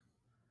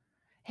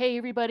Hey,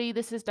 everybody,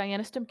 this is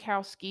Diana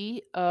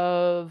Stemkowski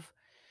of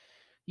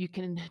You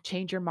Can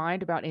Change Your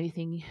Mind About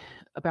Anything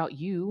About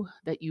You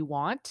That You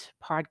Want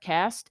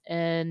podcast.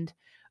 And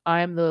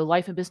I'm the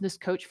life and business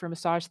coach for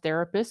massage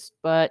therapists,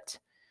 but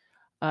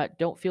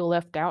don't feel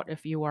left out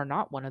if you are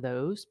not one of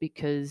those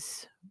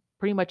because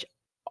pretty much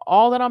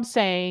all that I'm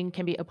saying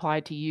can be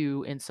applied to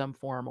you in some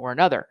form or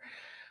another.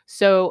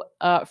 So,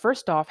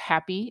 first off,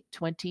 happy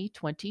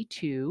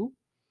 2022.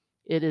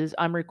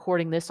 I'm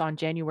recording this on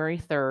January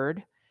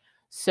 3rd.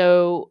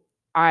 So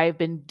I've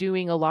been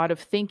doing a lot of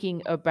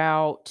thinking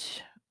about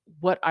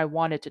what I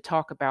wanted to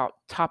talk about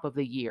top of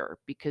the year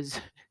because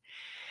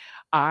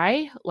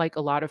I, like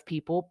a lot of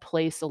people,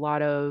 place a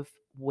lot of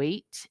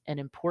weight and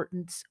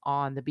importance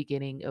on the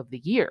beginning of the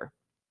year.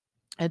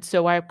 And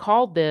so I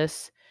called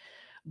this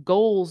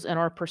Goals and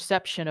Our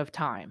Perception of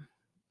Time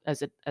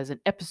as an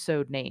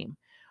episode name.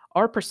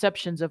 Our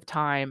perceptions of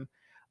time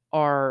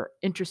are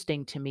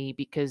interesting to me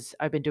because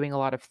I've been doing a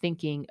lot of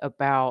thinking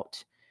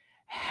about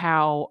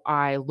how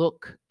I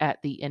look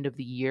at the end of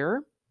the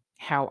year,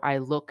 how I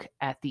look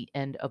at the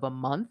end of a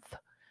month,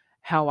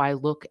 how I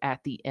look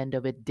at the end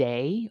of a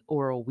day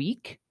or a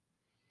week.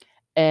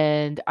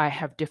 And I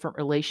have different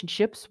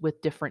relationships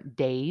with different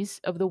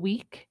days of the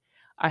week.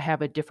 I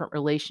have a different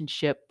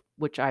relationship,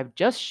 which I've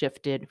just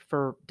shifted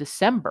for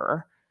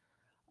December,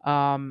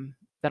 that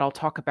I'll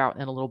talk about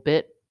in a little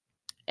bit.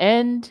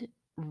 And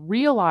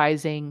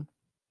realizing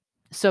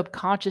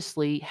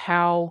subconsciously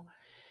how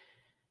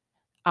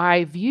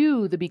I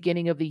view the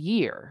beginning of the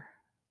year,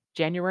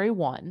 January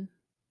 1,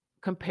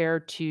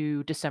 compared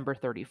to December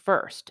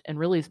 31st. And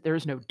really,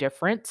 there's no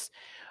difference.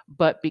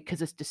 But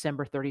because it's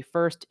December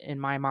 31st, in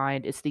my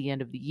mind, it's the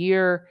end of the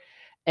year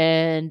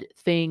and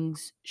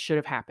things should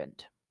have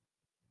happened.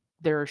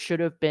 There should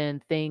have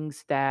been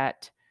things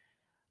that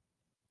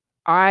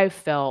I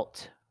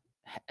felt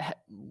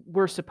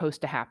were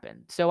supposed to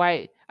happen. So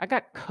I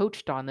got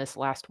coached on this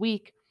last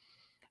week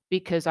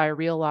because I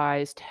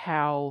realized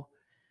how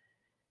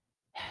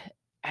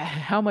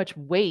much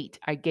weight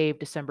I gave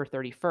December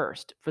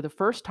 31st. For the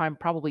first time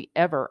probably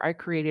ever, I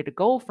created a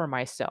goal for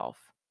myself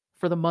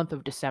for the month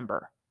of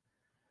December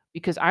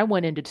because I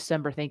went into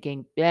December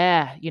thinking,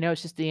 yeah,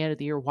 it's just the end of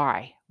the year.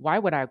 Why? Why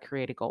would I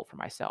create a goal for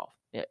myself?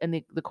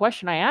 And the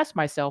question I asked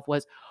myself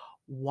was,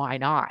 why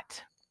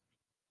not?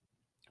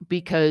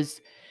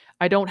 Because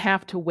I don't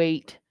have to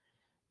wait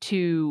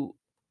to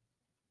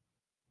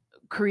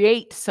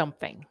create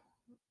something.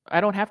 I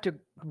don't have to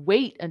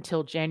wait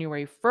until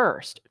January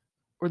 1st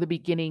or the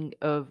beginning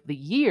of the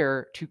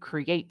year to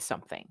create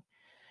something.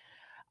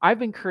 I've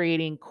been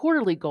creating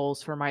quarterly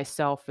goals for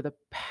myself for the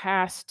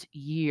past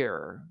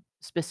year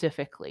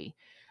specifically,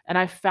 and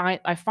I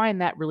find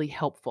that really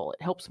helpful.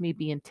 It helps me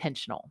be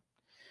intentional.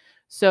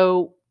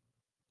 So,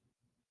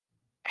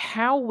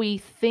 how we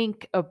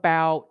think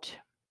about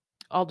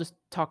I'll just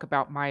talk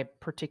about my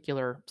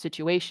particular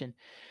situation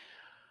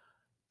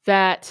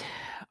that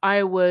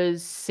I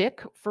was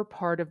sick for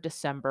part of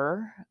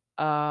December,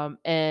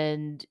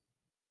 and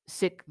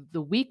sick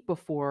the week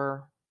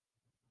before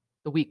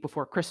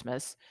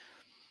Christmas.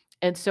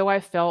 And so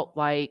I felt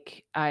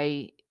like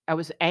I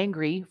was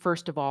angry,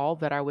 first of all,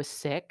 that I was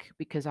sick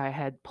because I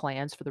had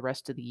plans for the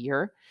rest of the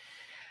year,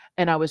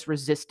 and I was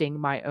resisting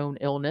my own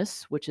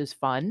illness, which is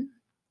fun.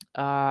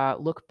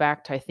 Look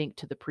back to, I think,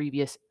 to the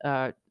previous,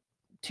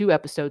 2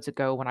 episodes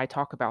ago when I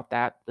talk about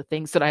that, the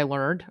things that I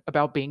learned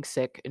about being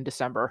sick in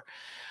December.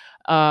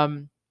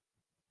 Um,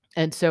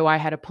 and so I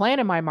had a plan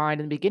in my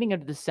mind in the beginning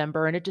of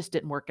December, and it just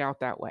didn't work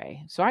out that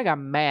way. So I got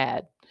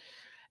mad,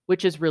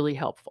 which is really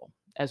helpful,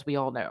 as we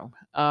all know.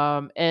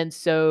 And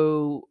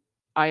so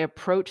I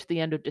approached the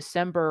end of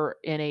December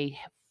in a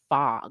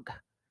fog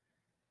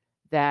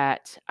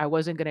that I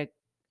wasn't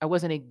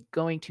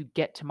going to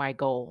get to my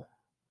goal.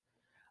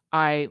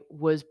 I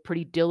was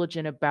pretty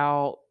diligent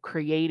about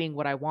creating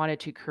what I wanted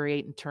to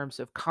create in terms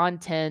of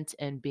content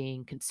and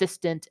being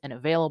consistent and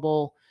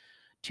available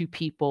to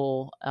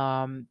people,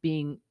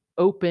 being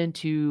open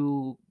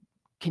to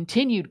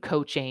continued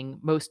coaching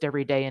most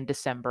every day in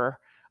December.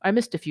 I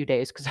missed a few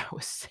days because I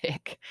was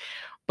sick,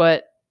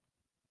 but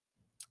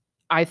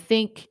I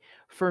think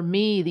for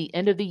me, the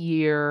end of the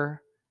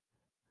year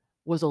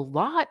was a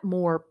lot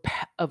more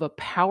of a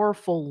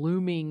powerful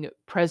looming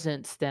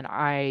presence than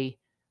I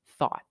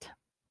thought.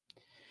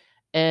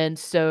 And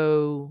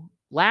so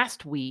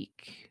last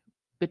week,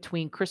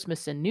 between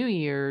Christmas and New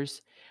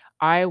Year's,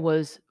 I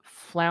was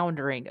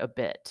floundering a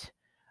bit.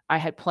 I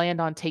had planned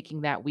on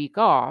taking that week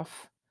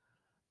off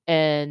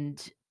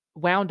and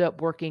wound up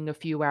working a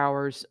few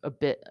hours a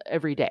bit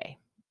every day,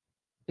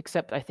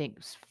 except I think it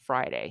was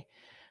Friday.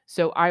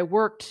 So I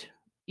worked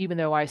even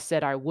though I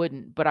said I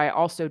wouldn't, but I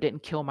also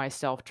didn't kill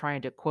myself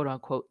trying to quote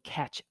unquote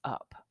catch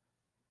up.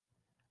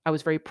 I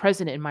was very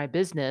present in my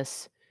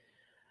business.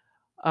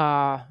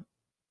 Uh,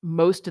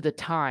 Most of the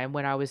time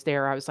when I was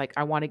there, I was like,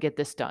 I want to get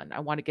this done. I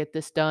want to get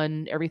this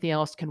done. Everything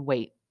else can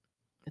wait.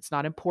 It's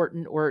not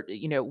important or,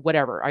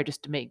 whatever. I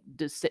just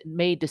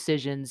made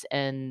decisions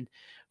and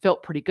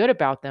felt pretty good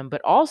about them,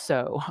 but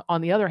also,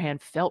 on the other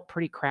hand, felt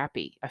pretty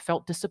crappy. I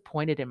felt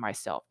disappointed in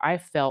myself. I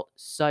felt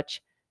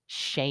such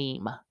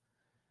shame.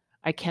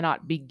 I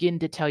cannot begin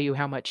to tell you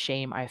how much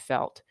shame I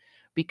felt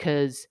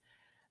because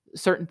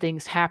certain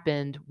things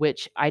happened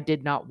which I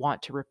did not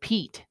want to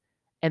repeat,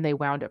 and they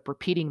wound up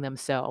repeating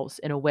themselves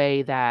in a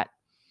way that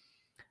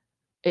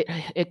it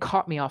it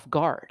caught me off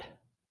guard.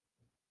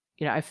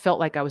 I felt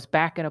like I was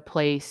back in a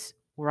place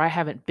where I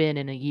haven't been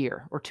in a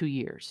year or 2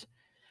 years,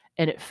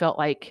 and it felt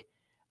like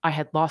I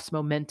had lost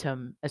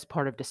momentum as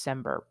part of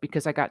December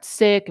because I got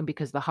sick and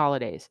because of the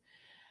holidays,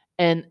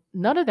 and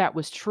none of that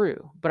was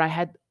true, but I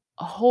had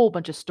a whole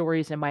bunch of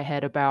stories in my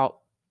head about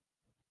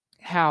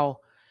how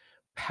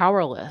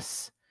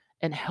powerless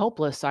and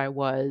helpless I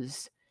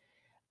was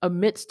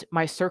amidst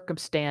my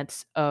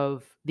circumstance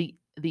of the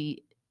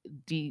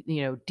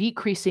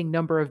decreasing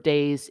number of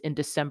days in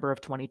December of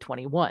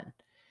 2021.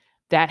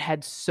 That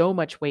had so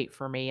much weight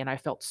for me, and I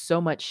felt so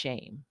much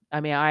shame.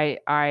 I mean,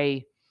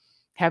 I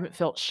haven't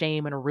felt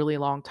shame in a really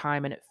long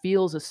time, and it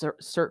feels a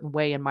certain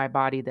way in my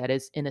body that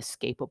is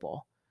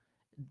inescapable.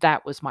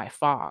 That was my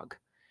fog.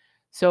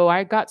 So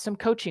I got some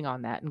coaching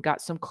on that and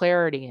got some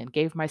clarity and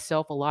gave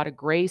myself a lot of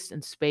grace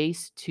and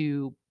space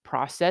to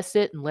process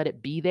it and let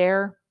it be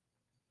there.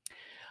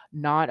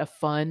 Not a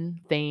fun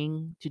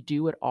thing to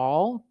do at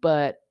all,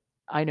 but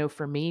I know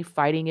for me,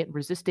 fighting it,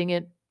 resisting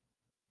it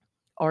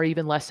are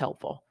even less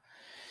helpful.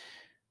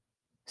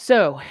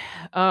 So,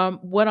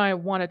 what I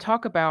want to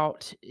talk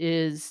about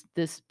is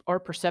this our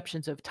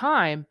perceptions of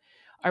time.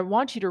 I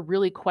want you to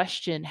really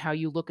question how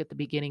you look at the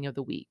beginning of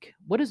the week.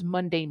 What does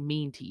Monday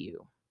mean to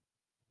you?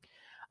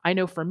 I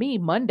know for me,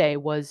 Monday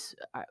was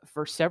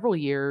for several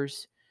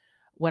years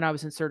when I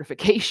was in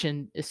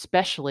certification,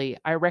 especially,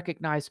 I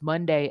recognized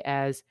Monday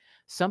as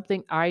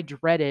something I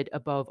dreaded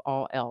above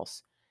all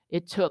else.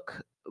 It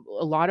took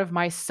a lot of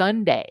my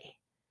Sunday.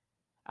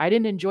 I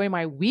didn't enjoy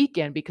my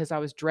weekend because I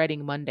was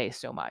dreading Monday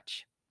so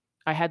much.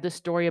 I had this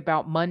story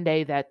about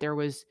Monday that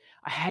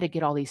I had to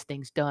get all these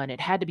things done.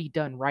 It had to be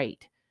done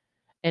right.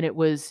 And it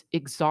was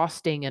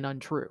exhausting and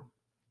untrue.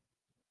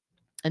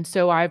 And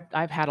so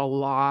I've had a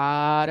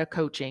lot of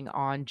coaching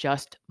on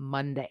just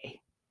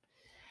Monday.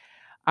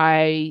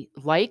 I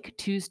like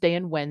Tuesday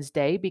and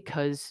Wednesday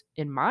because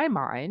in my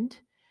mind,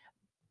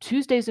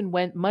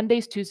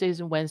 Mondays, Tuesdays,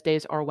 and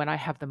Wednesdays are when I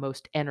have the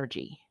most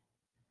energy.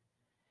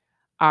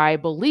 I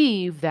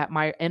believe that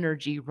my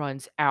energy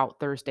runs out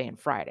Thursday and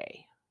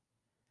Friday.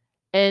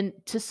 And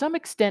to some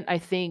extent, I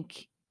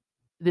think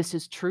this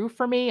is true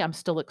for me. I'm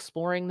still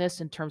exploring this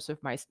in terms of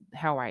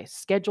how I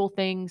schedule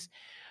things,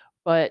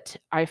 but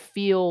I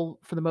feel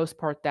for the most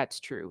part that's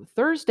true.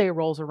 Thursday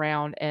rolls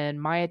around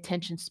and my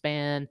attention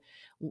span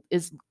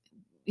is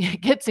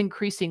gets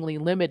increasingly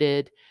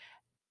limited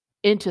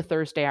into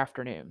Thursday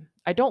afternoon.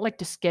 I don't like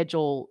to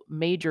schedule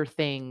major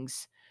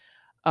things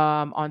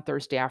on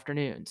Thursday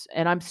afternoons,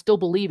 and I'm still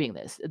believing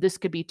this. This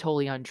could be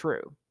totally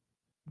untrue,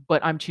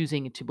 but I'm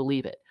choosing to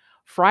believe it.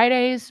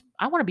 Fridays,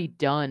 I want to be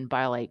done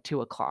by like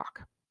 2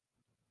 o'clock.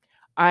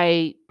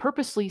 I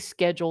purposely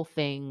schedule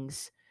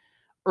things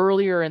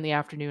earlier in the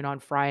afternoon on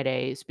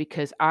Fridays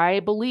because I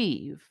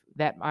believe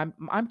that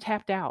I'm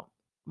tapped out.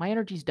 My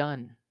energy's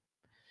done.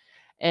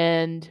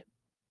 And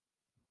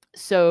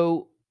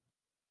so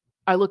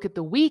I look at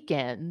the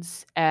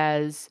weekends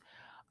as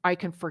I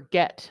can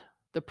forget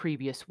the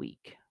previous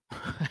week.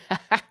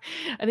 I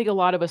think a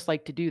lot of us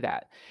like to do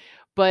that.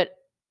 But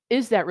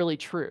is that really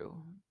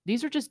true?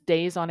 These are just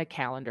days on a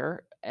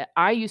calendar.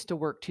 I used to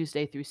work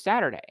Tuesday through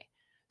Saturday.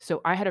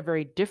 So I had a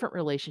very different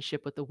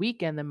relationship with the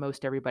weekend than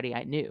most everybody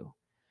I knew.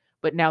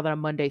 But now that I'm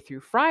Monday through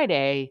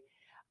Friday,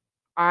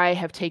 I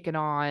have taken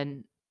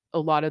on a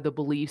lot of the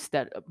beliefs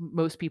that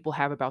most people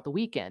have about the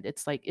weekend.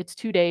 It's like it's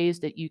 2 days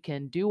that you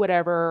can do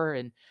whatever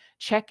and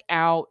check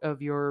out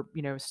of your,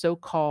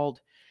 so-called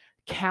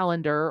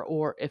calendar,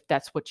 or if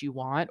that's what you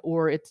want,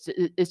 or it's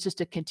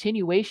just a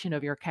continuation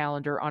of your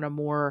calendar on a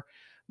more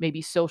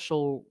maybe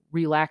social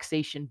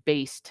relaxation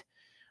based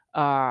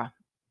uh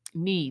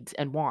needs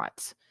and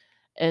wants.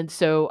 And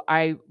so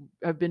I've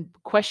been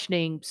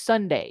questioning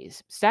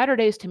Sundays.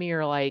 Saturdays to me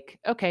are like,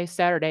 okay,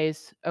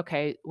 Saturdays,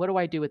 okay, what do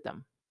I do with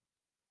them?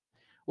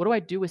 What do I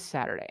do with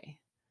Saturday?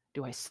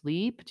 Do I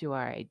sleep? Do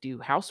I do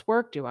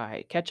housework? Do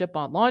I catch up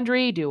on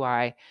laundry?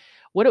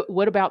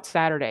 What about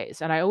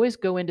Saturdays? And I always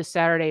go into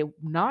Saturday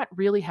not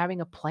really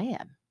having a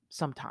plan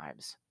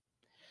sometimes.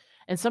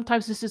 And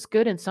sometimes this is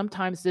good and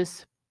sometimes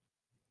this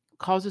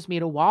causes me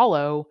to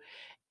wallow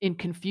in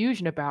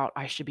confusion about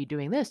I should be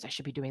doing this, I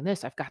should be doing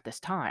this, I've got this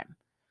time.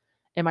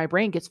 And my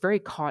brain gets very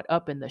caught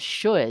up in the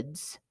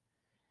shoulds.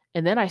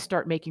 And then I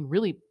start making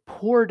really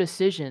poor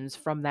decisions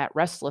from that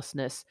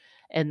restlessness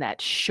and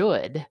that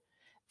should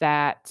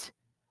that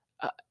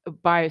uh,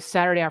 by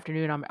Saturday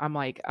afternoon, I'm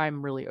like,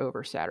 I'm really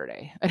over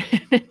Saturday. I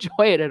didn't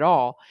enjoy it at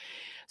all.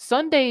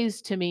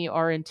 Sundays to me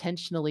are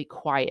intentionally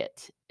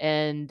quiet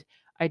and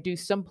I do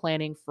some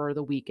planning for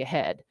the week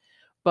ahead,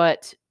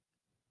 but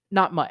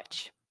not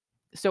much.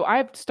 So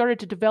I've started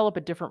to develop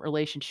a different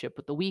relationship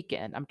with the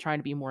weekend. I'm trying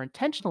to be more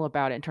intentional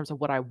about it in terms of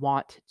what I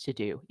want to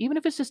do. Even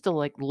if it's just to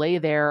like lay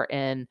there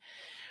and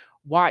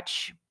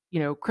watch,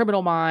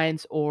 Criminal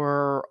Minds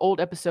or old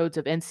episodes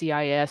of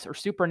NCIS or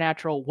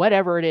Supernatural,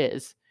 whatever it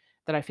is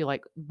that I feel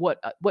like what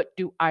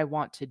do I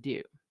want to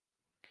do?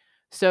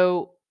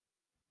 So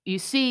you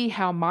see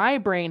how my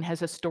brain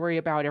has a story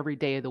about every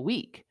day of the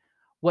week.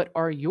 What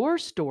are your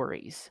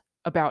stories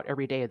about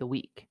every day of the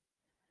week?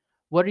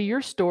 What are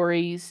your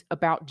stories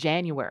about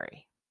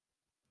January?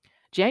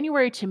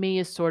 January to me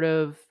is sort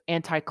of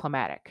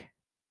anticlimactic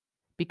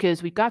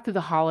because we got through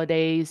the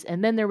holidays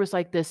and then there was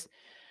like this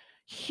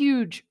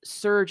huge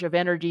surge of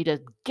energy to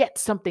get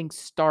something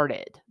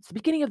started. It's the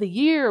beginning of the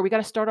year. We got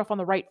to start off on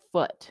the right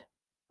foot.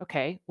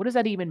 Okay, what does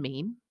that even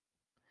mean?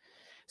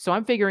 So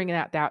I'm figuring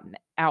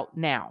out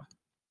now.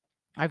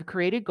 I've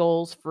created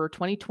goals for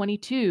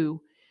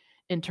 2022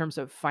 in terms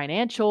of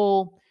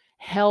financial,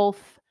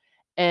 health,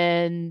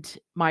 and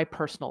my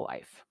personal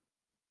life.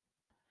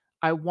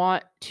 I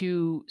want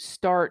to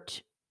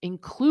start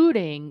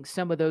including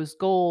some of those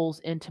goals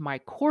into my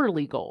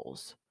quarterly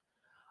goals.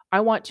 I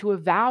want to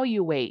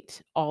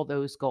evaluate all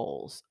those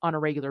goals on a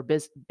regular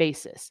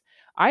basis.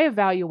 I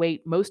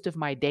evaluate most of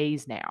my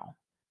days now.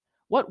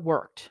 What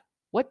worked?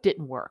 What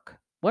didn't work?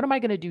 What am I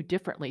going to do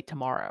differently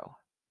tomorrow?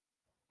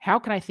 How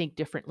can I think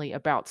differently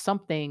about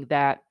something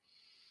that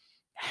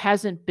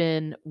hasn't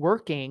been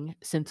working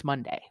since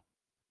Monday?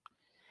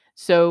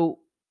 So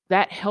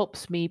that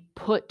helps me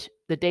put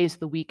the days of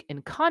the week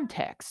in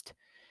context.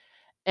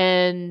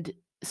 And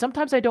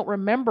sometimes I don't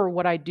remember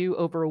what I do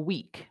over a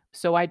week.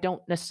 So I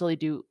don't necessarily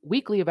do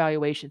weekly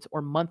evaluations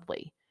or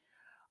monthly.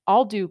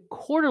 I'll do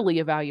quarterly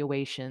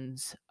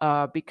evaluations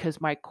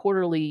because my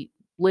quarterly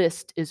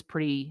list is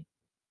pretty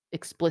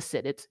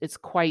explicit. It's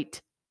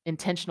quite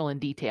intentional and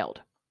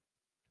detailed.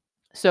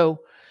 So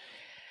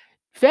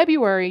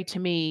February to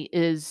me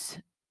is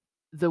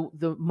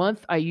the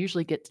month I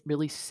usually get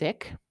really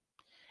sick.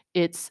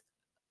 It's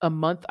a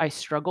month I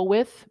struggle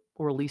with,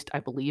 or at least I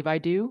believe I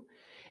do.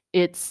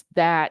 It's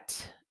that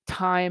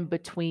time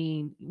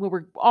between well,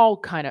 we're all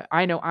kind of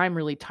I know I'm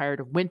really tired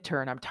of winter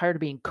and I'm tired of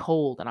being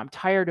cold and I'm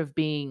tired of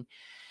being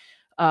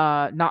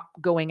not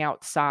going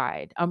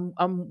outside. I'm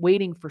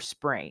waiting for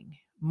spring.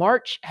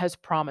 March has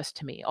promised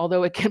to me,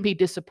 although it can be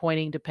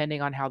disappointing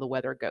depending on how the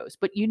weather goes.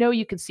 But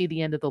you can see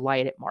the end of the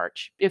light at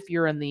March if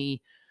you're in the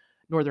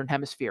northern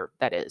hemisphere,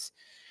 that is.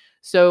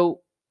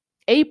 So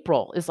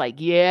April is like,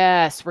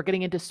 yes, we're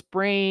getting into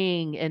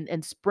spring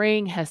and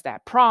spring has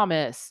that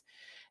promise.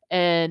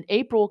 And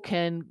April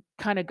can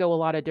kind of go a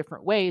lot of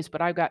different ways,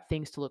 but I've got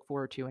things to look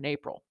forward to in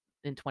April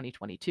in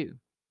 2022.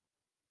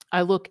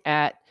 I look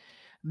at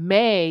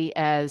May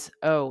as,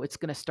 oh, it's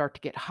going to start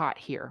to get hot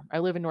here. I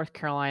live in North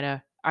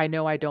Carolina. I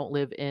know I don't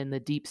live in the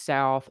deep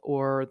south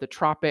or the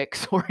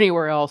tropics or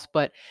anywhere else,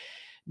 but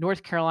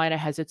North Carolina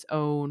has its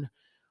own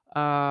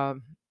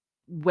um,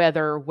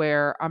 weather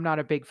where I'm not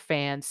a big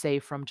fan, say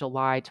from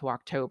July to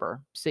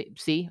October.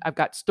 See, I've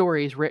got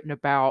stories written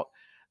about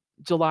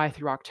July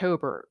through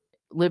October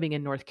living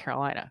in North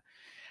Carolina.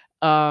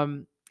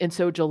 And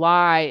so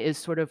July is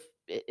sort of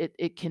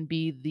it can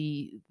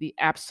be the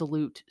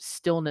absolute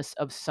stillness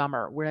of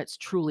summer where it's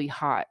truly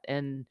hot,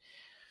 and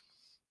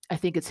I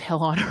think it's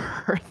hell on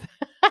earth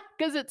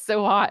because it's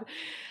so hot.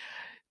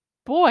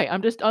 Boy,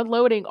 I'm just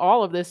unloading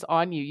all of this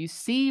on you. You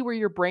see where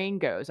your brain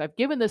goes. I've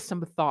given this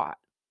some thought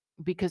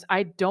because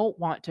I don't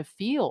want to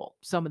feel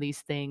some of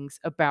these things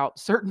about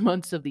certain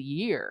months of the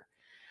year.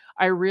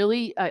 I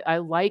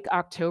like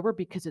October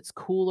because it's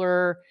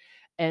cooler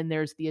and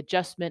there's the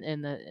adjustment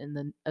in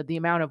the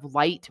amount of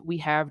light we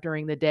have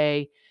during the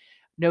day.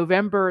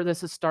 November, this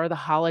is the start of the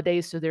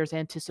holidays, so there's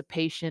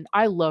anticipation.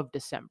 I love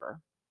December.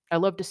 I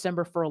love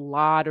December for a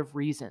lot of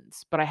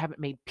reasons, but I haven't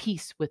made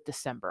peace with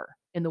December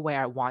in the way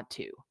I want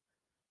to.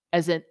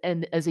 As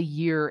a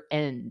year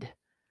end,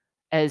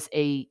 as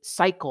a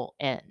cycle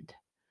end.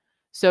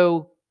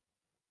 So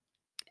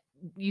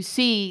you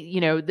see,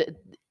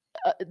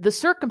 the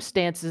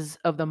circumstances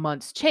of the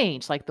months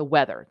change, like the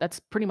weather. That's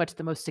pretty much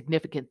the most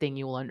significant thing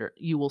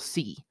you will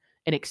see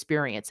and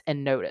experience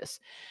and notice.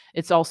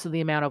 It's also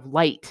the amount of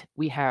light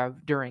we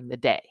have during the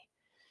day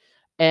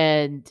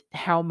and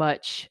how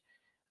much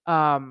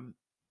um,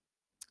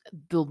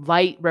 the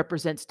light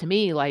represents to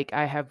me. Like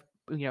I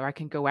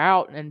can go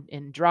out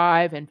and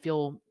drive and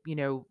feel,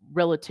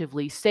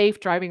 relatively safe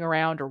driving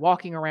around or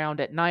walking around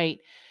at night,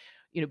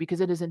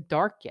 because it isn't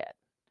dark yet.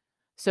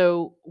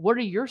 So, what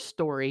are your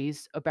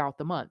stories about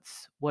the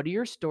months? What are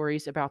your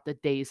stories about the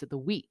days of the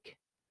week?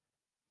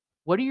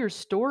 What are your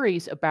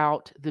stories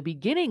about the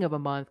beginning of a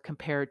month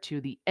compared to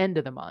the end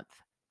of the month,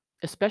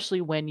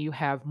 especially when you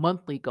have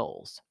monthly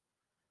goals?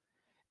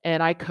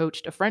 And I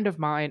coached a friend of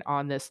mine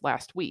on this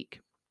last week.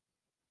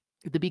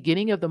 At the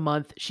beginning of the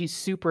month, she's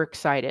super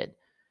excited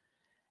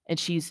and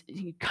she's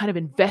kind of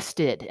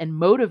invested and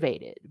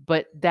motivated,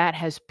 but that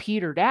has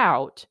petered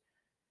out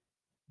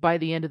by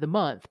the end of the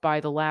month, by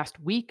the last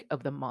week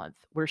of the month,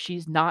 where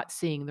she's not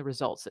seeing the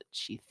results that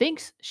she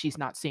thinks she's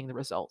not seeing the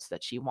results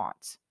that she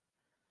wants.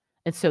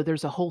 And so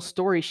there's a whole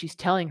story she's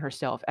telling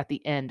herself at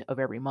the end of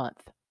every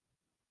month.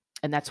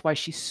 And that's why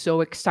she's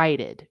so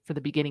excited for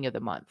the beginning of the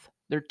month.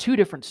 There are two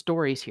different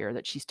stories here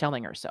that she's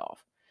telling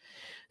herself.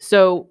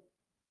 So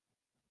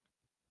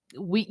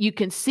you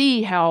can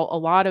see how a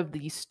lot of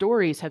these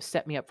stories have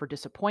set me up for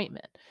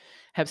disappointment,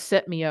 have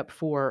set me up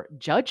for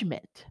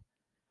judgment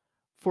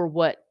for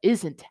what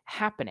isn't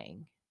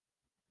happening.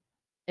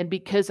 And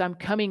because I'm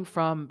coming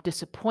from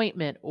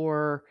disappointment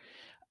or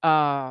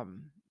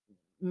um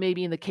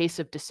maybe in the case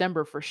of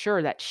December for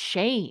sure, that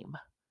shame,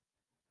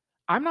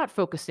 I'm not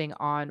focusing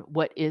on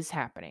what is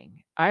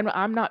happening.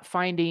 I'm not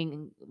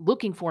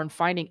looking for and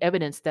finding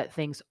evidence that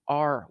things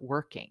are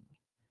working,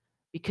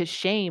 because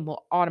shame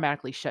will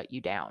automatically shut you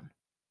down,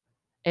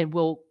 and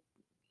will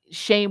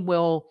shame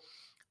will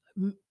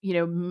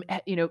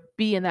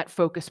be in that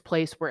focused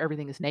place where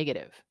everything is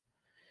negative.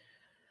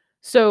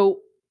 So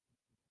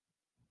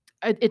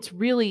it's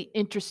really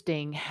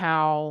interesting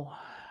how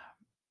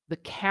the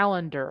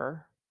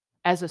calendar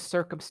as a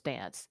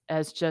circumstance,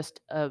 as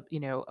just a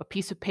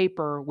piece of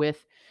paper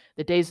with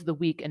the days of the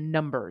week and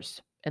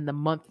numbers and the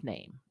month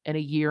name and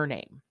a year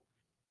name,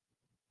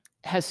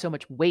 has so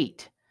much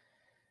weight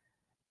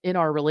in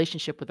our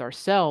relationship with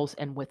ourselves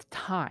and with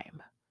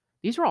time.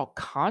 These are all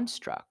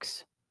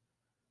constructs.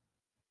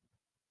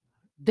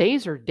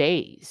 Days are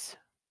days,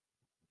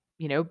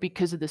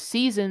 because of the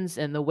seasons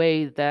and the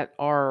way that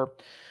our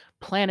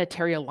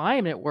planetary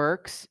alignment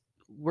works.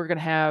 We're going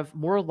to have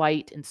more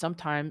light in some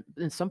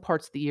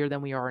parts of the year than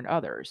we are in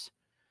others.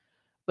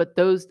 But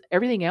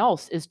everything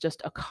else is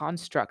just a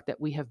construct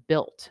that we have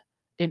built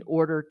in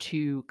order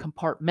to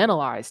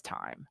compartmentalize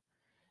time,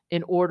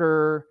 in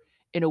order,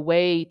 in a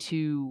way,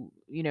 to,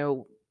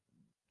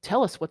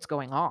 tell us what's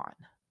going on,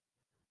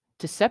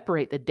 to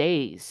separate the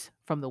days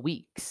from the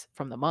weeks,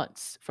 from the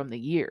months, from the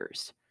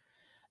years.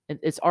 And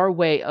it's our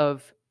way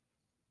of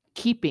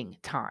keeping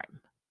time.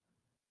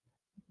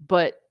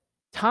 But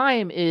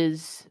time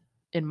is,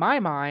 in my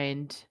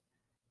mind,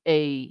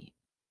 a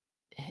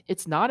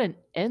it's not an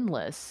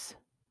endless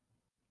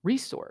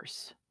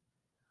resource.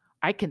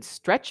 I can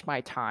stretch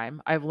my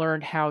time. I've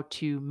learned how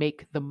to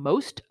make the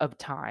most of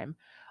time.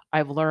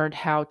 I've learned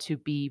how to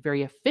be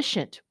very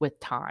efficient with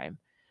time,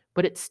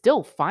 but it's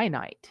still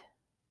finite.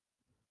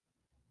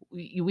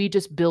 We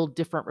just build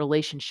different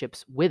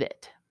relationships with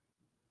it.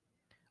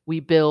 We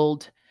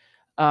build,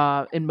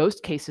 in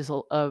most cases,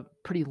 a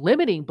pretty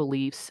limiting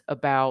beliefs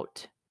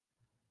about,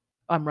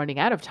 I'm running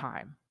out of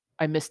time.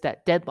 I missed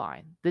that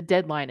deadline. The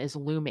deadline is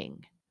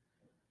looming.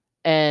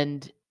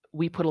 And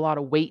we put a lot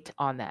of weight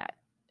on that.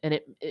 And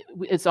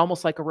it's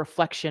almost like a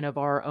reflection of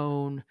our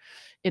own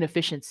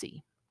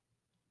inefficiency.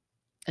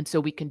 And so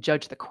we can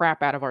judge the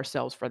crap out of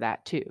ourselves for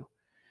that too.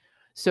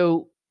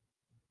 So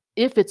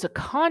if it's a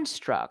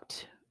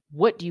construct,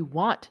 what do you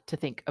want to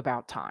think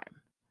about time?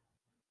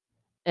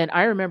 And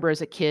I remember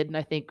as a kid, and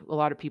I think a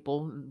lot of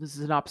people, this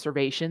is an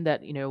observation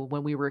that,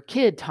 when we were a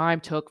kid, time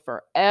took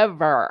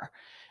forever.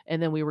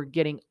 And then we were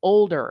getting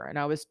older. And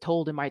I was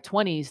told in my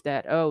 20s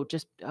that,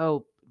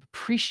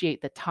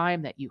 appreciate the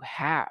time that you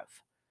have.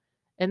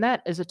 And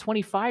that, as a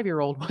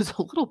 25-year-old, was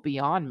a little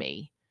beyond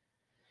me.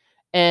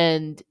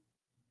 And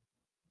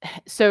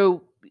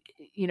so,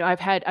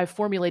 I've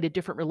formulated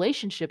different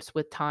relationships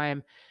with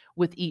time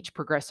with each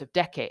progressive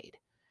decade.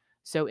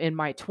 So in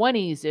my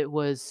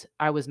 20s,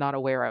 I was not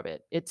aware of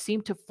it. It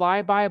seemed to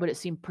fly by, but it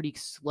seemed pretty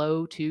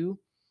slow too.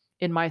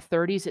 In my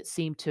 30s, it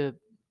seemed to,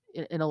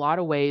 in a lot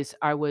of ways,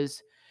 I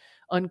was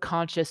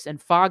unconscious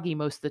and foggy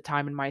most of the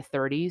time in my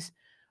 30s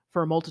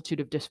for a multitude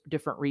of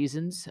different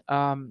reasons,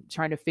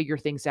 trying to figure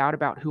things out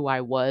about who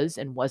I was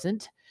and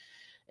wasn't.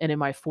 And in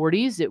my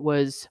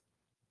 40s,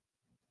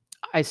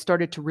 I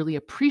started to really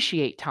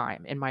appreciate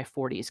time in my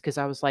 40s, because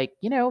I was like,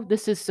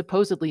 this is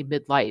supposedly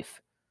midlife,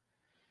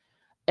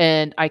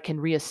 and I can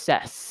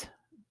reassess.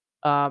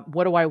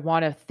 What do I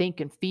want to think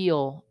and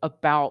feel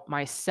about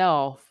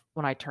myself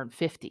when I turn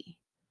 50?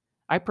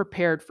 I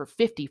prepared for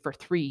 50 for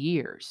 3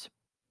 years.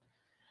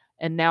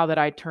 And now that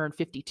I turned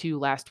 52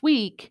 last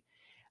week,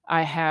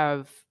 I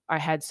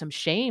had some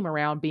shame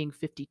around being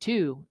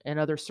 52 and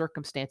other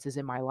circumstances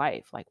in my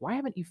life. Like, why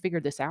haven't you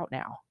figured this out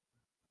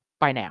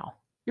by now?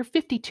 You're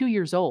 52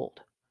 years old.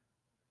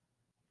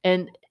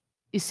 And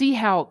you see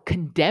how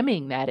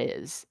condemning that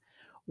is,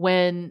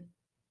 when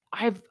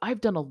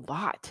I've done a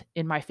lot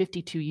in my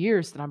 52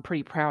 years that I'm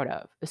pretty proud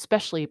of,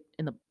 especially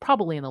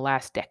probably in the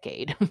last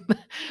decade.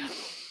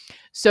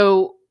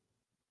 So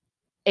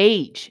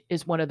age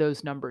is one of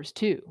those numbers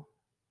too.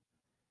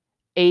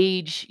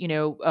 Age,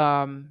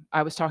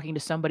 I was talking to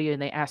somebody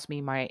and they asked me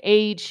my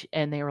age,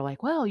 and they were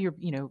like, "Well, you're,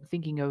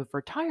 thinking of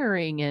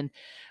retiring, and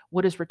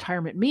what does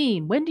retirement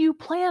mean? When do you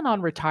plan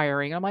on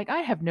retiring?" I'm like, "I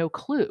have no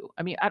clue.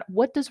 I mean,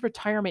 what does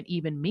retirement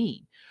even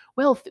mean?"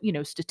 Well,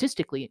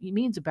 statistically, it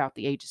means about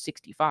the age of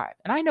 65.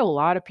 And I know a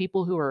lot of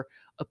people who are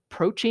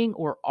approaching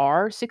or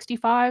are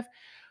 65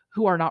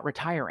 who are not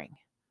retiring.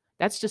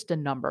 That's just a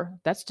number.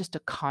 That's just a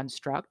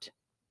construct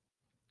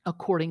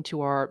according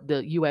to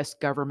the US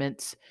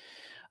government's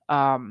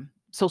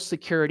Social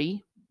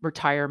Security,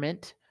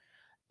 retirement.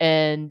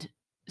 And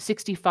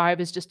 65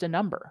 is just a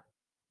number.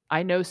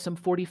 I know some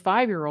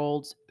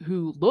 45-year-olds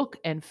who look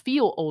and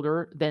feel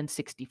older than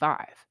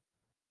 65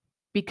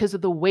 because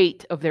of the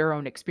weight of their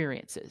own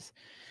experiences.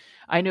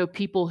 I know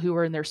people who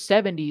are in their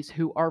 70s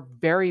who are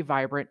very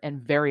vibrant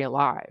and very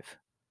alive.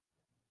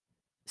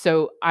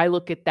 So I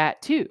look at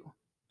that too.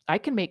 I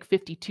can make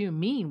 52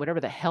 mean whatever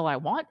the hell I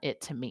want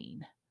it to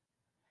mean.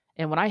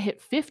 And when I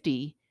hit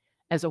 50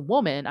 as a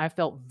woman, I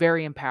felt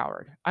very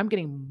empowered. I'm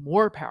getting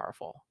more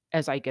powerful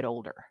as I get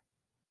older,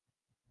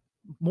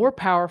 more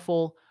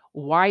powerful,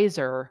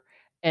 wiser,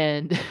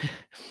 and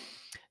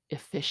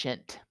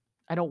efficient.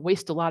 I don't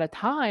waste a lot of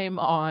time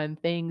on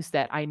things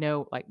that I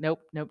know, like,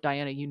 nope, nope,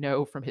 Diana, you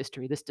know from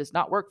history, this does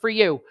not work for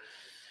you.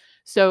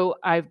 So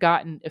I've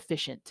gotten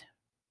efficient.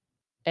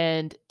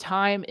 And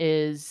time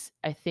is,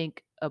 I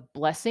think, a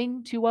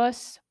blessing to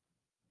us.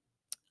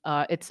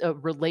 It's a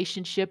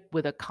relationship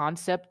with a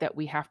concept that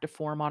we have to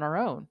form on our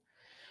own.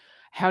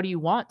 How do you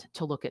want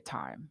to look at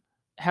time?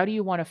 How do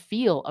you want to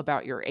feel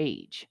about your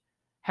age?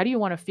 How do you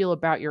want to feel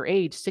about your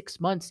age 6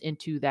 months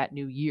into that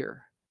new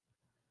year?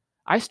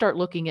 I start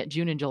looking at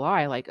June and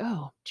July like,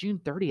 oh, June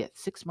 30th,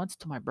 6 months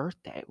to my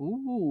birthday.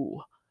 Ooh.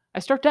 I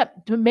start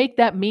to make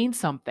that mean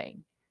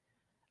something.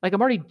 Like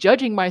I'm already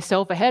judging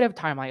myself ahead of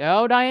time, like,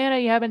 oh, Diana,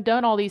 you haven't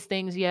done all these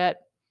things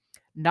yet.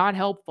 Not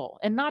helpful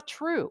and not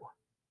true.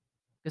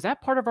 Because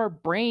that part of our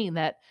brain,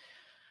 that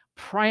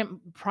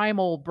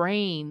primal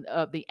brain,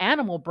 the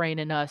animal brain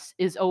in us,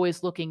 is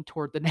always looking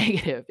toward the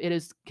negative. It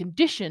is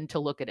conditioned to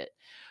look at it,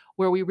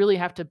 where we really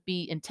have to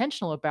be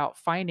intentional about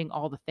finding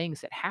all the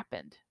things that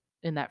happened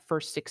in that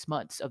first 6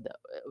 months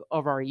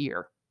of our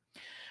year.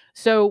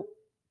 So,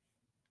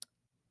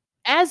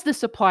 as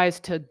this applies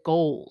to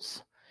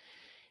goals,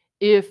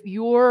 if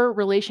your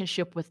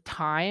relationship with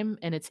time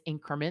and its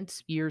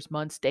increments, years,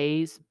 months,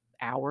 days,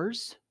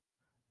 hours,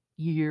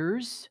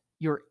 years,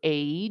 your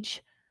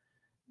age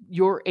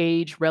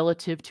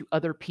relative to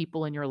other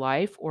people in your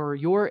life, or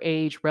your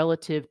age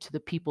relative to the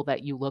people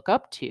that you look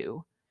up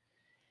to,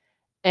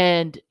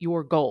 and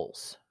your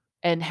goals,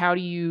 and how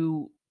do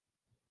you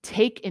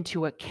take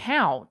into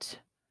account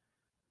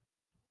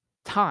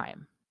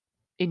time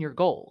in your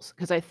goals?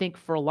 Because I think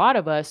for a lot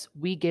of us,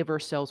 we give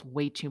ourselves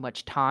way too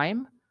much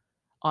time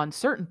on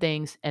certain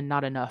things and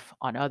not enough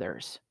on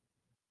others.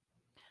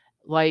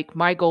 Like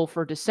my goal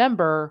for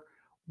December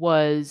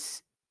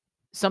was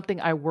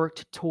something I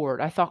worked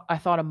toward. I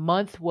thought a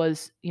month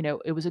was,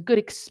 it was a good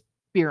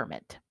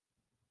experiment.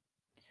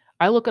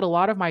 I look at a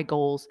lot of my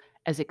goals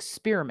as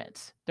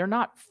experiments. They're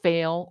not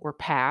fail or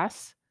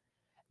pass.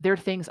 They're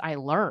things I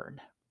learn.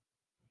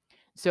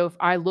 So if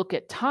I look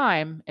at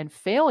time and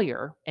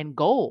failure and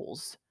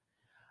goals,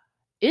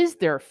 is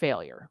there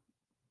failure?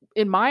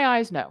 In my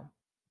eyes, no.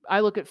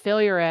 I look at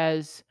failure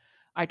as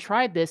I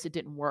tried this, it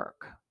didn't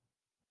work.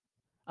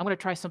 I'm going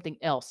to try something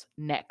else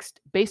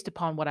next based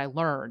upon what I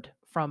learned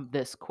from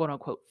this quote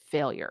unquote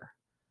failure.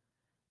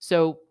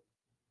 So,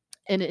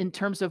 and in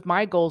terms of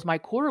my goals, my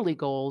quarterly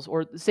goals,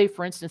 or say,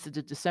 for instance,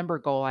 the December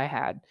goal I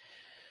had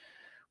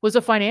was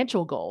a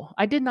financial goal.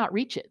 I did not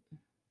reach it.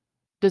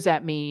 Does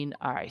that mean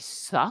I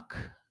suck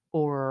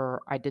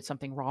or I did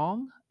something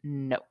wrong?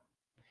 No.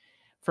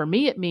 For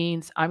me, it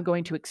means I'm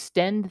going to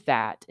extend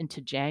that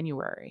into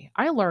January.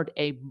 I learned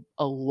a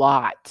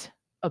lot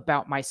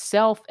about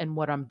myself and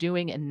what I'm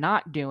doing and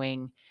not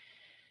doing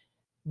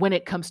when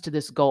it comes to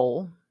this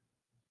goal.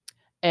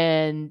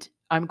 And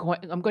I'm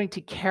going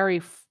to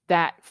carry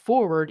that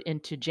forward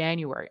into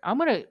January. I'm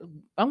going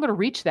to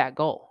reach that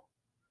goal.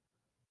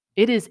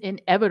 It is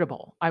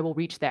inevitable I will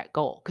reach that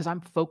goal because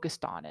I'm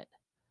focused on it.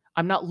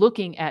 I'm not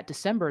looking at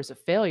December as a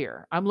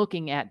failure. I'm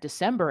looking at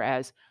December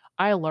as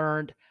I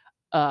learned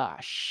a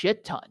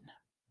shit ton.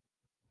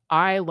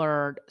 I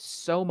learned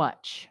so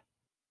much.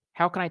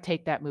 How can I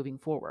take that moving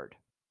forward?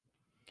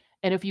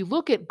 And if you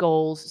look at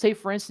goals, say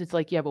for instance,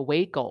 like you have a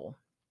weight goal,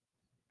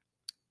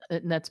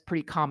 and that's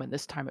pretty common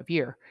this time of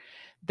year,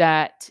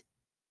 that,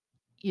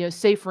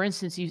 say for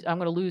instance, I'm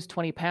going to lose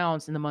 20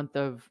 pounds in the month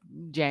of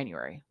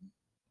January,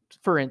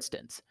 for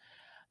instance.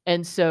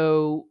 And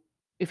so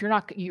if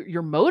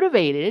you're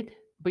motivated,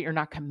 but you're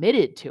not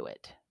committed to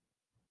it.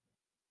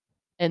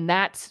 And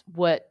that's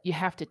what you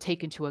have to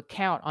take into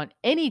account on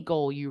any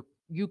goal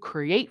you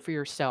create for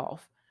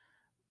yourself,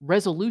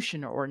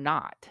 resolution or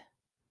not.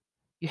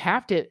 You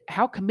have to,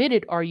 how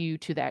committed are you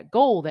to that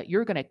goal that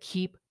you're going to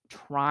keep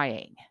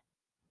trying?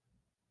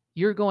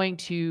 You're going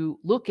to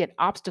look at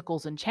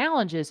obstacles and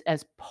challenges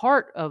as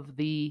part of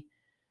the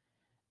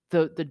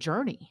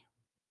journey.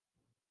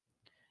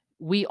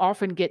 We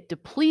often get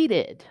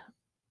depleted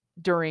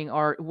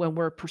when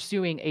we're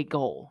pursuing a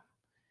goal.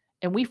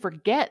 And we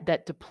forget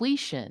that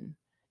depletion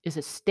is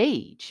a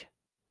stage,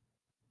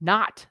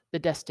 not the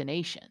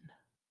destination.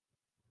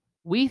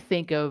 We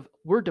think of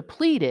we're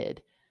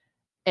depleted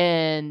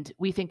and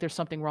we think there's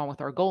something wrong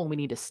with our goal and we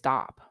need to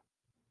stop.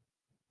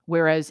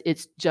 Whereas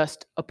it's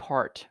just a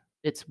part,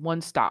 it's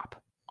one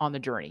stop on the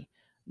journey.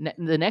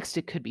 The next,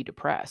 it could be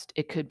depressed,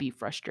 it could be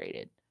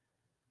frustrated,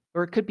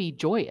 or it could be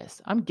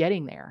joyous. I'm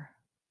getting there.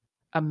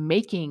 I'm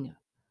making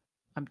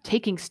I'm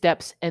taking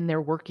steps and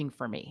they're working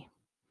for me.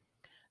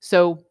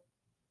 So,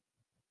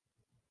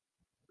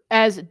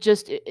 as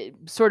just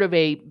sort of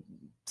a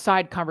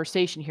side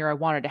conversation here, I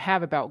wanted to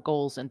have about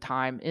goals and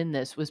time in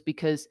this was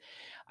because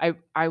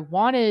I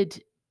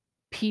wanted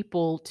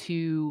people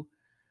to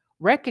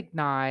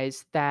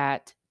recognize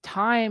that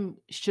time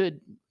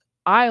should,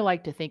 I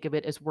like to think of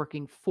it as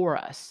working for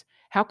us.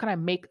 How can I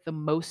make the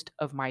most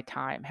of my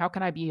time? How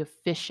can I be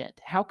efficient?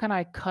 How can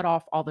I cut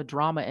off all the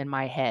drama in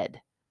my head?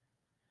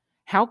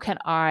 How can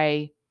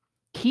I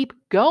keep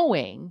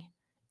going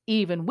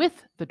even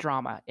with the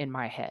drama in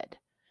my head?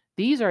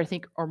 These are, I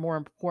think, are more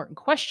important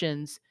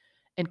questions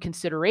and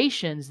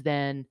considerations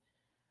than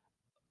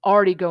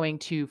already going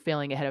to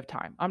failing ahead of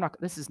time.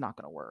 This is not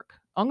going to work.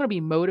 I'm going to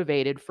be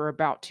motivated for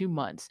about 2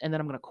 months and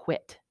then I'm going to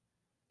quit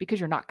because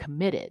you're not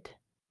committed.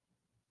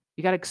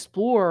 You got to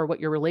explore what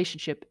your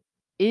relationship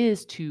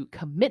is to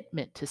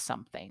commitment to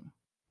something,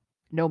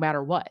 no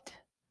matter what.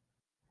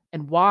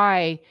 And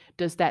why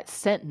does that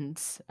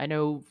sentence, I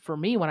know for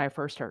me when I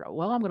first heard,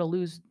 well, I'm going to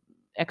lose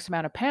X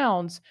amount of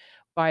pounds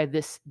by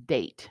this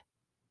date.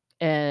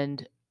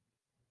 And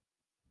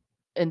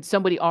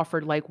somebody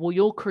offered like, well,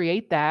 you'll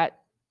create that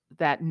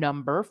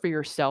number for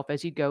yourself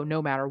as you go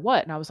no matter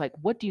what. And I was like,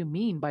 what do you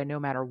mean by no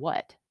matter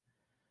what?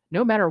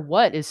 No matter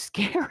what is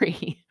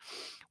scary.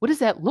 What does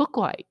that look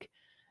like?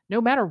 No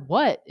matter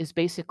what is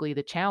basically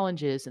the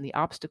challenges and the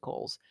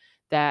obstacles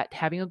that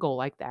having a goal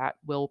like that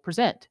will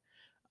present.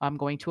 I'm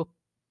going to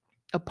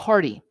a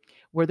party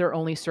where they're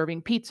only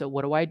serving pizza.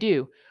 What do I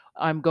do?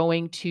 I'm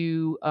going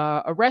to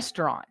a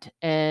restaurant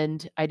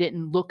and I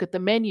didn't look at the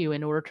menu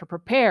in order to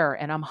prepare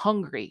and I'm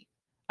hungry.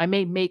 I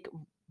may make,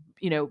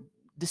 you know,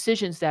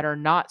 decisions that are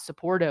not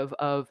supportive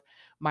of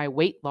my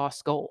weight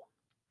loss goal.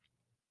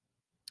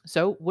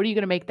 So, what are you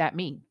going to make that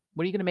mean?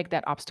 What are you going to make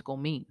that obstacle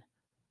mean?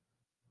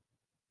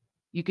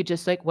 You could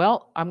just like,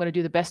 well, I'm going to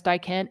do the best I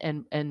can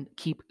and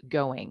keep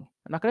going.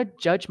 I'm not going to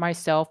judge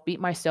myself, beat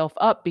myself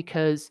up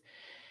because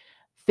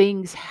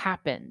things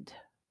happened.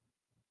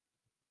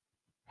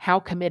 How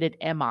committed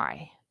am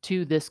I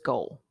to this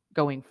goal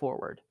going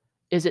forward?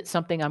 Is it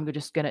something I'm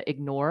just going to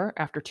ignore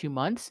after 2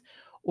 months,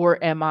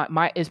 or am I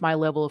my is my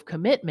level of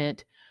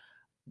commitment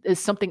is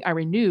something I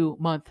renew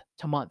month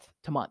to month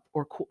to month,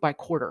 or by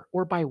quarter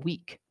or by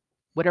week,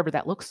 whatever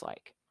that looks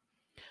like.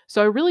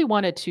 So I really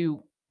wanted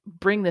to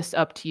bring this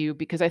up to you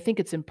because I think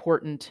it's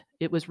important.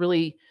 It was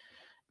really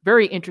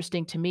very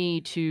interesting to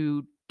me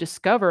to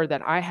discover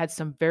that I had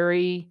some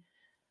very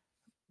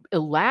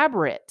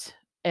elaborate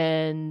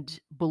and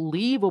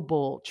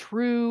believable,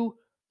 true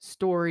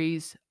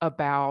stories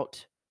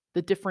about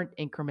the different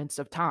increments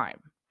of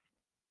time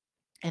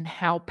and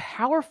how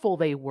powerful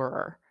they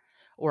were,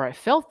 or I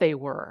felt they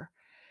were,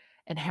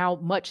 and how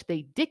much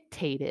they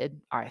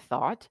dictated, I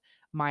thought,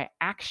 my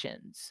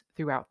actions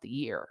throughout the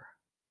year.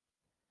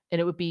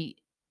 And it would be,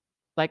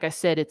 like I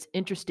said, it's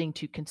interesting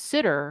to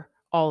consider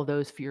all of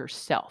those for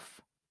yourself.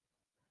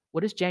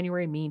 What does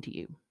January mean to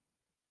you?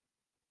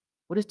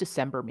 What does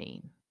December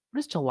mean? What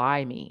does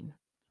July mean?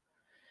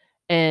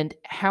 And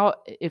how,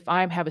 if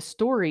I have a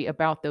story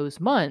about those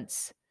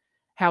months,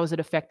 how is it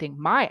affecting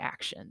my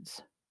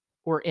actions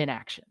or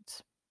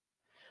inactions?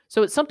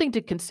 So it's something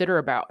to consider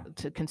about,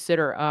 to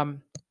consider.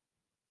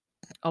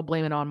 I'll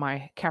blame it on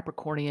my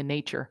Capricornian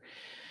nature.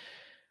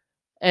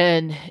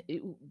 And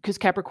because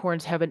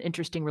Capricorns have an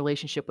interesting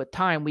relationship with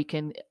time, we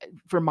can,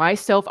 for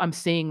myself, I'm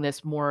seeing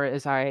this more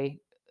as I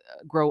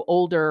grow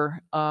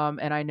older.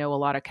 And I know a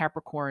lot of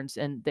Capricorns,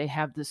 and they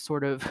have this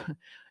sort of,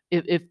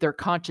 if they're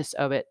conscious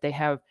of it,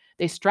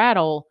 they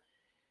straddle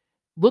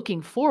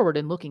looking forward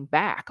and looking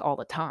back all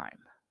the time.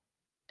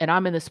 And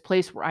I'm in this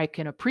place where I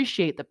can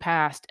appreciate the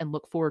past and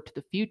look forward to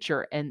the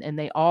future, and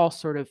they all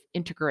sort of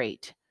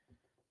integrate.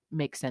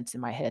 Make sense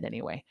in my head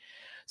anyway.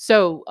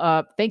 So,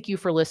 thank you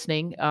for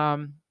listening,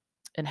 and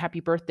happy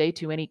birthday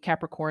to any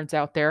Capricorns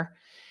out there.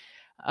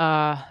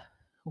 Uh,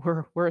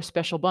 we're a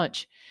special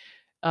bunch.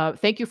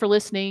 Thank you for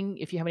listening.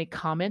 If you have any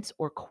comments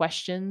or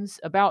questions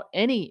about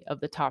any of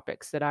the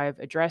topics that I've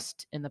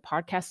addressed in the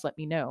podcast, let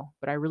me know.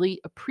 But I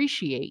really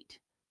appreciate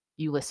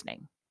you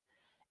listening.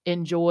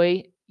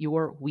 Enjoy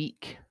your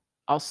week.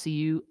 I'll see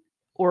you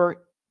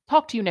or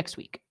talk to you next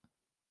week.